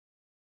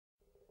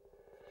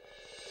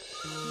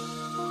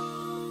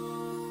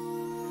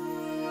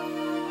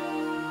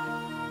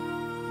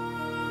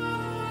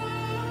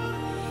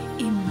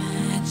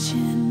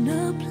Imagine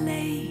a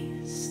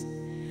place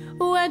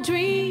where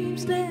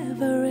dreams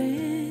never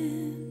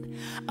end,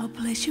 a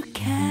place you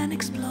can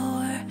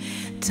explore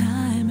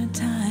time and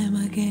time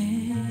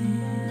again.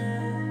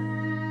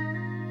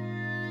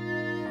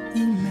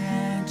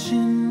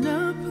 Imagine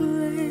a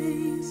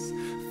place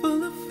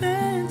full of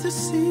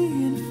fantasy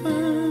and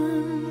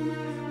fun,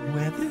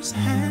 where there's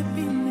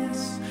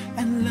happiness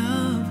and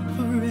love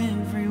for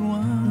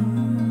everyone.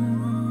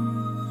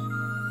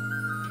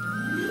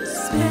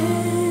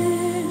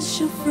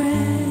 Special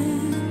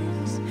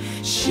friends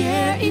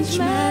share each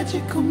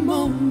magical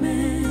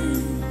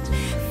moment.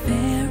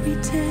 Fairy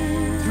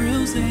tales,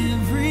 Thrills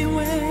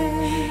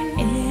everywhere.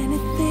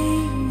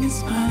 anything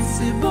is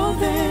possible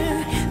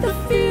there. The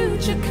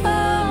future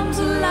comes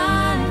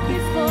alive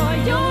before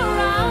your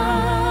eyes.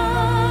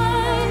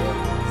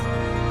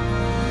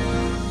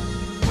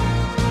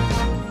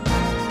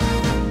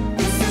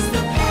 This is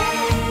the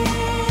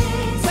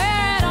place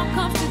where it all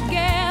comes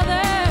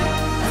together.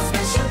 A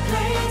special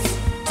place,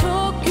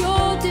 Tokyo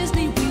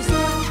Disney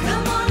Resort.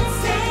 Come on and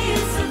say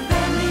it's a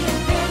family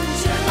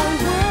adventure. A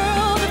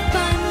world of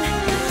fun,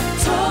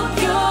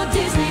 Tokyo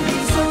Disney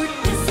Resort.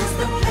 This is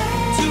the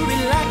place To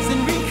relax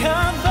and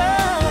recover.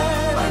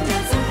 or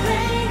dance and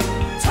play.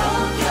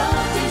 Tokyo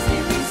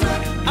Disney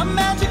Resort. A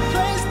magic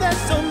place,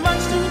 there's so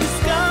much to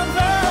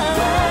discover.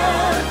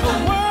 A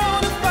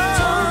world of fun.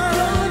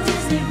 Tokyo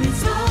Disney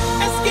Resort.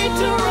 Escape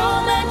to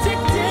romantic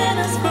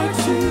dinners for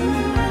two.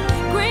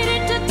 Great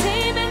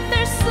entertainment,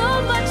 there's so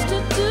much to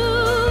do.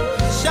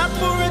 Shop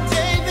for a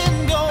day, then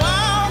go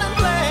out and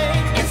play.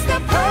 It's the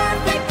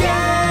perfect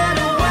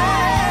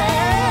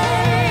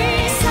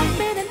getaway.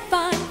 Something and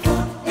fun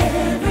for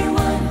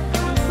everyone.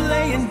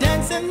 Play and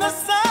dance in the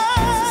sun.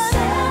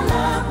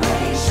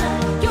 Celebration,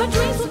 your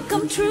dreams will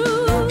come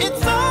true.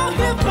 It's all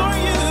here for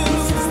you.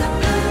 This is the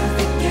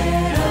perfect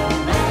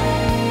getaway.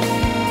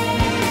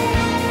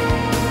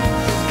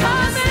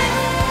 Come and stay.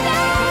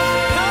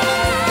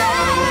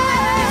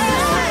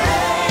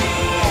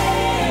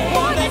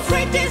 For that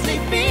great Disney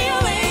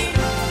feeling.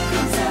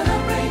 Come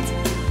celebrate.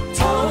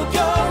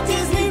 Tokyo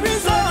Disney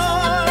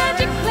Resort.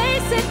 Magic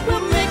place, it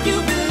will Make you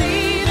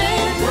believe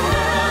it.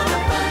 world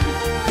of fun.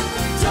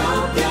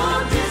 Tokyo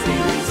Disney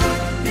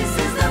Resort. This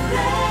is the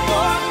place.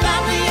 For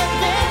family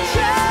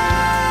adventure.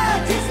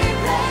 Disney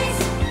place,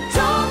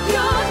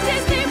 Tokyo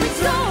Disney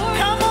Resort.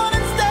 Come on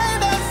and stay,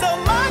 there's so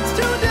much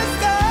to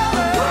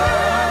discover.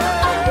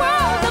 A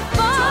world of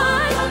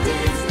fun. Tokyo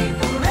Disney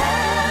for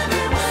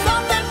everyone.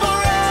 Something for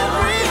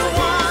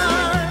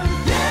everyone.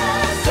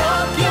 Yes,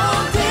 Tokyo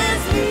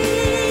Disney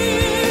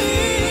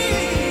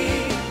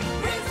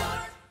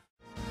Resort.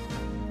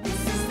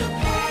 This is the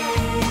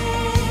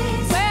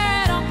place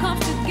where it all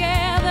comes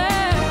together.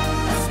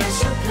 A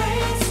special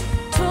place,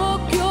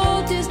 Tokyo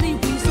Disney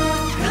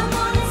Resort. Come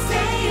on and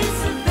say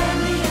it's a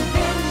family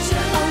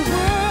adventure. A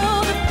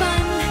world of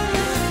fun,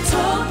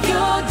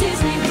 Tokyo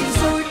Disney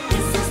Resort.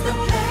 This is the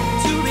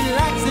place To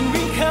relax and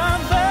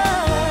recover.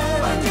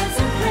 or dance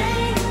and play.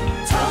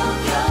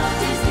 Tokyo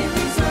Disney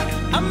Resort.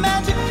 A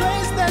magic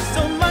place, there's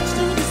so much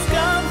to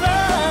discover.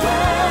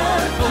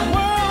 A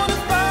world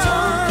of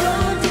Tokyo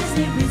fun.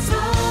 Disney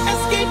Resort.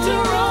 Escape to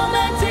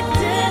romantic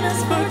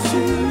dinners for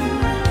two.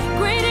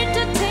 Great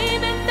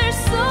entertainment, there's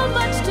so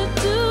much to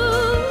do.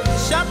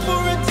 Shop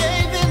for a day,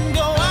 then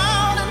go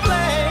out and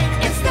play.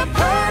 It's the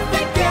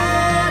perfect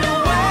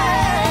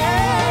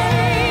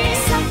getaway.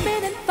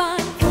 Something and fun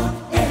for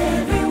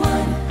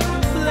everyone.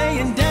 Play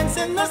and dance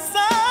in the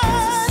sun.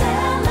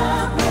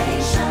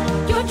 Celebration,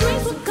 your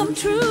dreams will come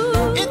true.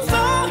 It's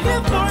all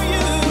here for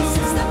you. This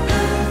is the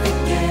perfect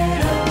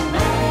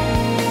getaway.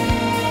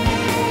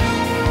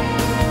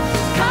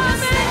 Come and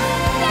stay.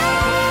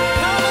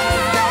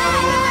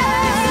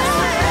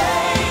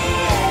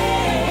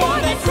 For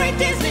that great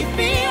Disney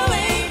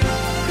feeling.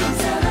 Come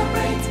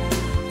celebrate.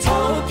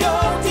 Tokyo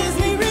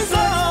Disney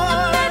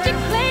Resort. Magic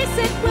place,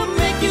 it will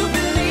Make you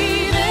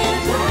believe it.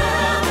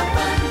 world of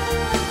fun.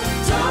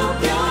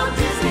 Tokyo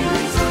Disney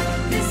Resort.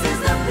 This is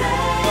the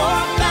place. For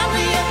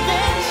family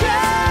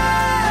adventure.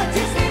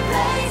 Disney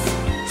place,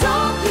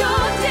 Tokyo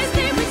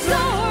Disney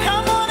Resort.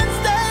 Come on and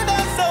stay,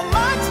 there's so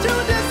much to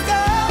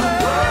discover.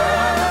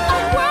 A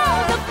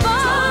world of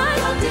fun.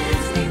 Tokyo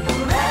Disney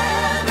for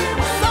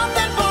everyone.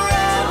 Something for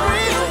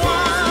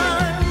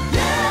everyone.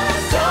 Yes,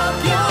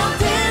 Tokyo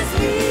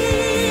Disney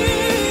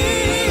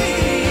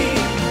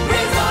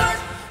Resort.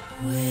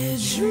 where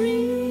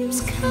dreams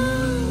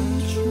come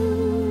true.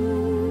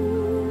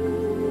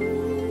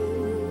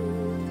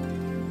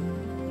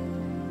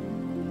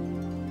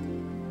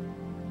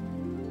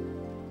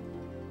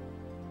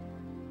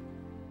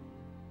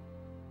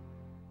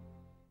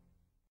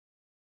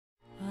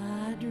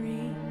 A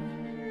dream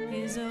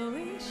is a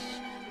wish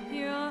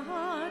your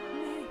heart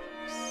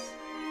makes.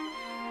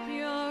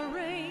 Your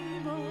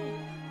rainbow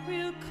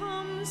will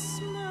come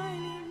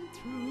smiling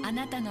through. あ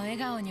なたの笑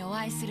顔にお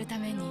会いするた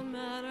めに No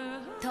matter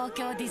東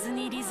京ディズ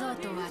ニーリゾー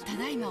トはた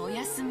だいまお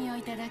休みを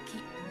いただき、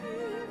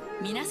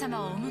皆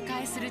様をお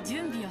迎えする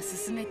準備を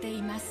進めて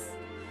います。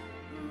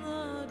 the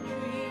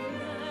dream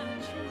that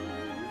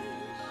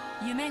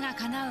you wish. 夢が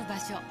叶う場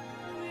所、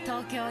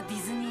東京デ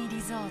ィズニー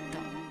リゾー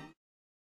ト。